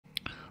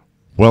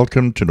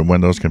Welcome to the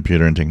Windows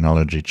Computer and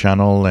Technology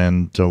channel.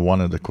 And one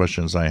of the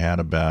questions I had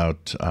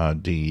about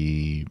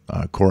the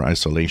core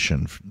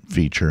isolation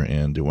feature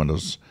in the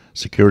Windows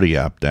Security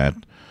app that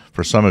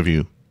for some of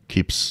you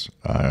keeps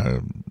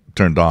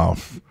turned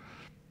off.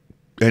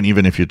 And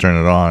even if you turn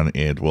it on,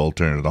 it will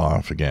turn it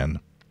off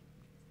again.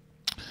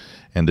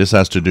 And this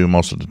has to do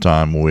most of the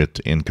time with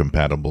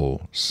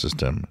incompatible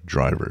system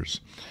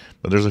drivers.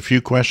 But there's a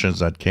few questions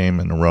that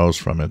came and arose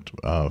from it,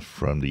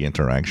 from the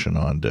interaction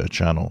on the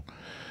channel.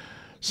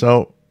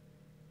 So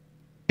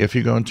if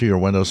you go into your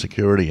Windows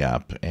Security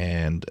app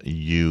and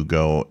you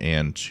go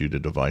into the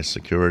device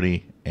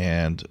security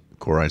and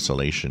core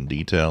isolation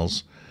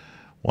details,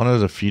 one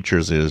of the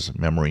features is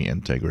memory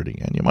integrity.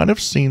 And you might have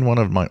seen one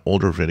of my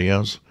older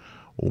videos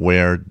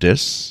where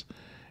this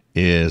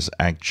is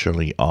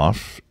actually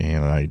off,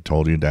 and I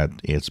told you that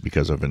it's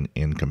because of an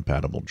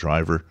incompatible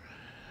driver.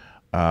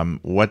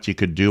 What you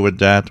could do with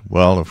that?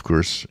 Well, of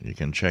course, you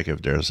can check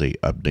if there's a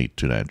update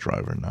to that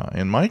driver. Now,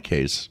 in my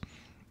case,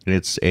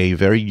 it's a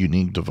very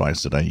unique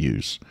device that I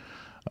use.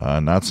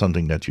 Not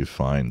something that you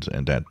find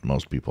and that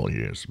most people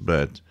use,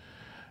 but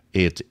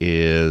it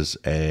is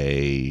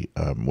a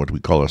what we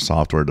call a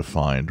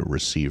software-defined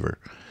receiver.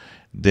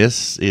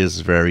 This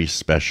is very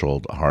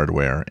special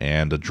hardware,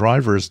 and the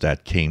drivers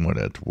that came with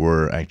it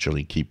were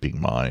actually keeping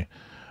my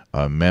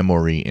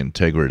memory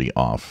integrity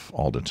off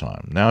all the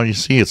time. Now you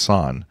see it's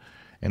on,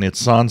 and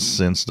it's on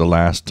since the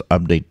last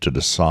update to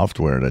the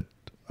software that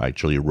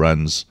actually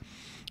runs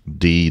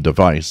the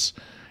device.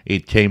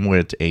 It came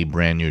with a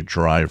brand new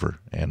driver,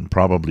 and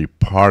probably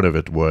part of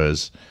it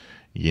was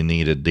they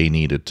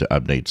needed to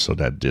update so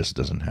that this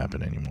doesn't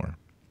happen anymore.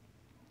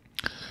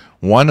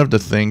 One of the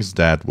things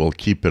that will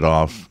keep it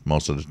off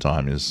most of the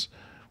time is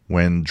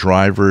when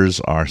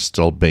drivers are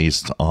still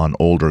based on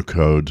older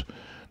code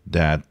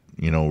that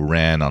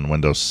ran on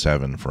Windows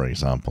 7, for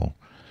example.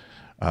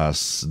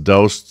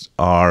 Those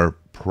are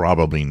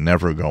probably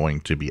never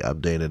going to be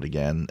updated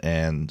again,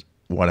 and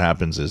what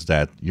happens is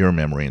that your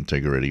memory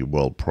integrity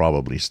will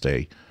probably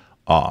stay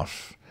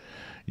off.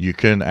 You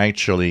can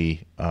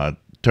actually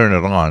turn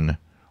it on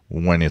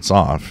when it's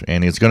off,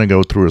 and it's going to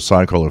go through a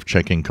cycle of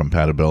checking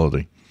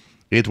compatibility.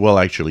 It will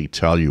actually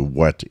tell you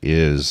what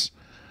is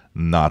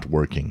not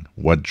working,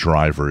 what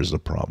driver is the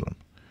problem.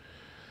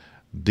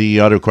 The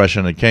other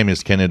question that came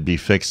is, can it be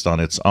fixed on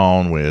its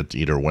own with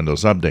either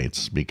Windows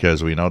updates?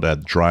 Because we know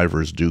that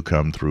drivers do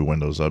come through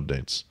Windows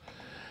updates.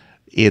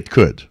 It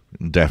could,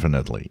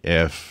 definitely.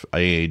 If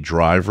a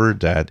driver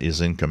that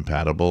is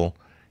incompatible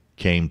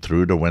came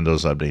through the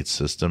Windows Update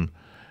system,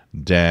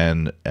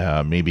 then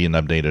maybe an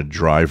updated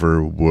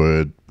driver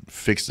would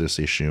fix this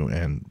issue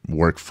and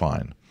work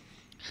fine.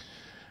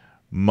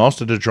 Most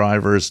of the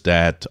drivers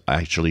that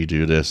actually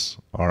do this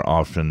are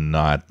often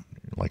not,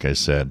 like I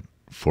said,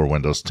 for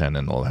Windows 10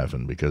 and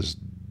 11, because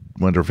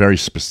when they're very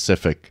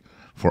specific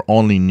for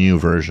only new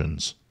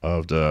versions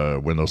of the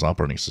Windows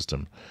operating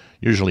system,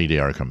 usually they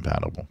are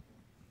compatible.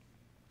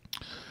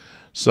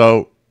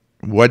 So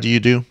what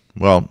do?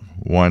 Well,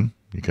 one,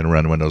 you can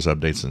run Windows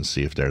updates and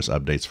see if there's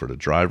updates for the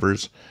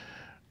drivers.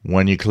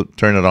 When you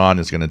turn it on,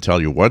 it's going to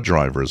tell you what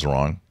driver is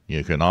wrong.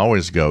 You can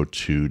always go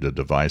to the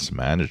device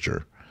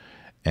manager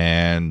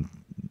and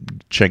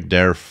check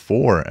there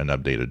for an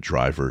updated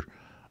driver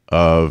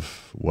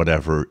of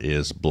whatever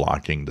is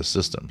blocking the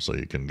system. So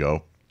you can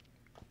go,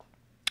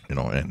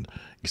 and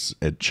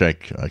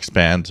check,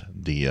 expand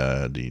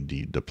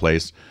the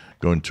place,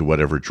 go into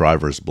whatever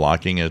driver is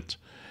blocking it.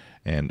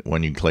 And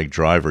when you click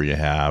driver, you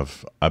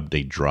have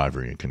update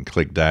driver. You can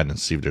click that and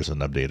see if there's an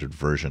updated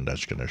version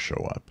that's going to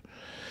show up.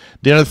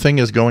 The other thing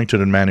is going to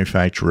the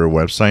manufacturer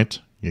website.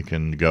 You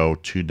can go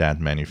to that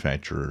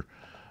manufacturer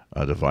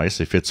device.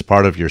 If it's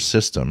part of your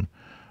system,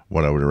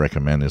 what I would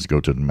recommend is go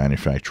to the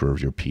manufacturer of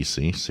your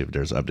PC, see if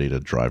there's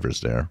updated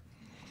drivers there.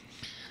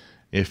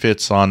 If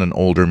it's on an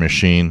older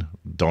machine,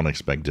 don't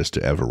expect this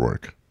to ever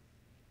work.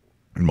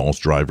 Most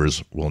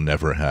drivers will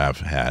never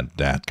have had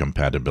that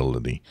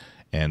compatibility,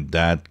 and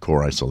that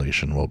core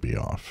isolation will be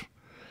off.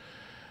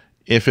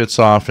 If it's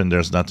off and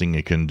there's nothing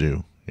you can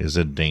do, is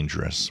it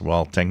dangerous?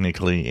 Well,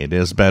 technically, it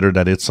is better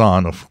that it's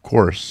on, of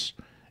course.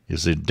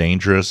 Is it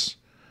dangerous?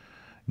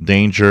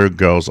 Danger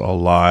goes a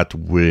lot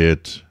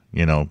with,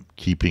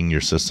 keeping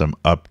your system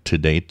up to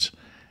date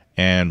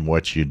and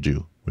what you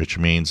do, which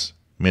means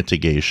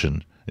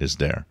mitigation is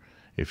there.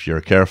 If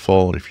you're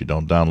careful, if you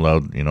don't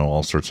download,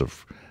 all sorts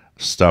of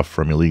stuff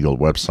from illegal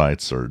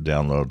websites or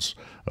downloads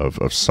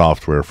of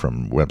software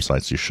from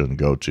websites you shouldn't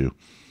go to,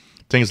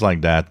 things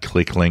like that,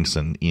 click links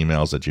and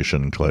emails that you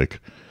shouldn't click.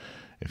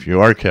 If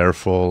you are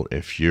careful,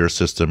 if your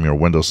system, your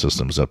Windows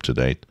system is up to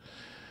date,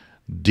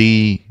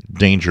 the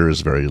danger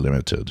is very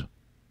limited.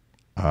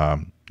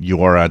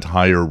 You are at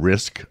higher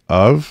risk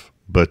of,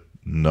 but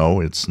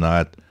no, it's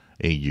not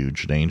a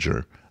huge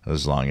danger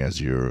as long as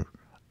you're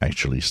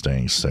actually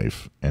staying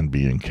safe and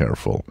being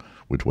careful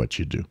with what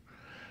you do.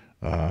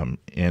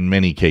 In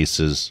many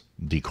cases,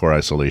 the core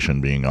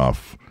isolation being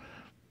off,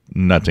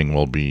 nothing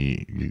will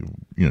be,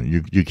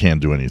 you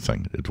can't do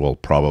anything. It will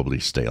probably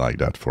stay like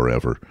that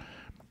forever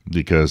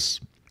because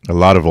A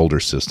lot of older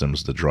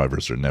systems, the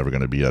drivers are never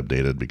going to be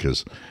updated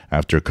because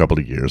after a couple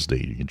of years,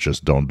 they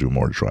just don't do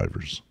more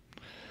drivers.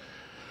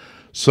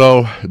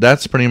 So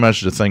that's pretty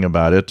much the thing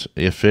about it.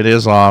 If it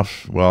is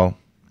off, well,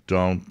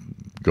 don't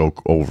go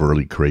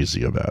overly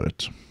crazy about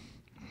it.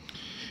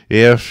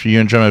 If you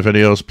enjoy my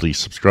videos, please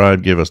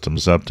subscribe, give us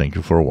thumbs up. Thank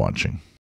you for watching.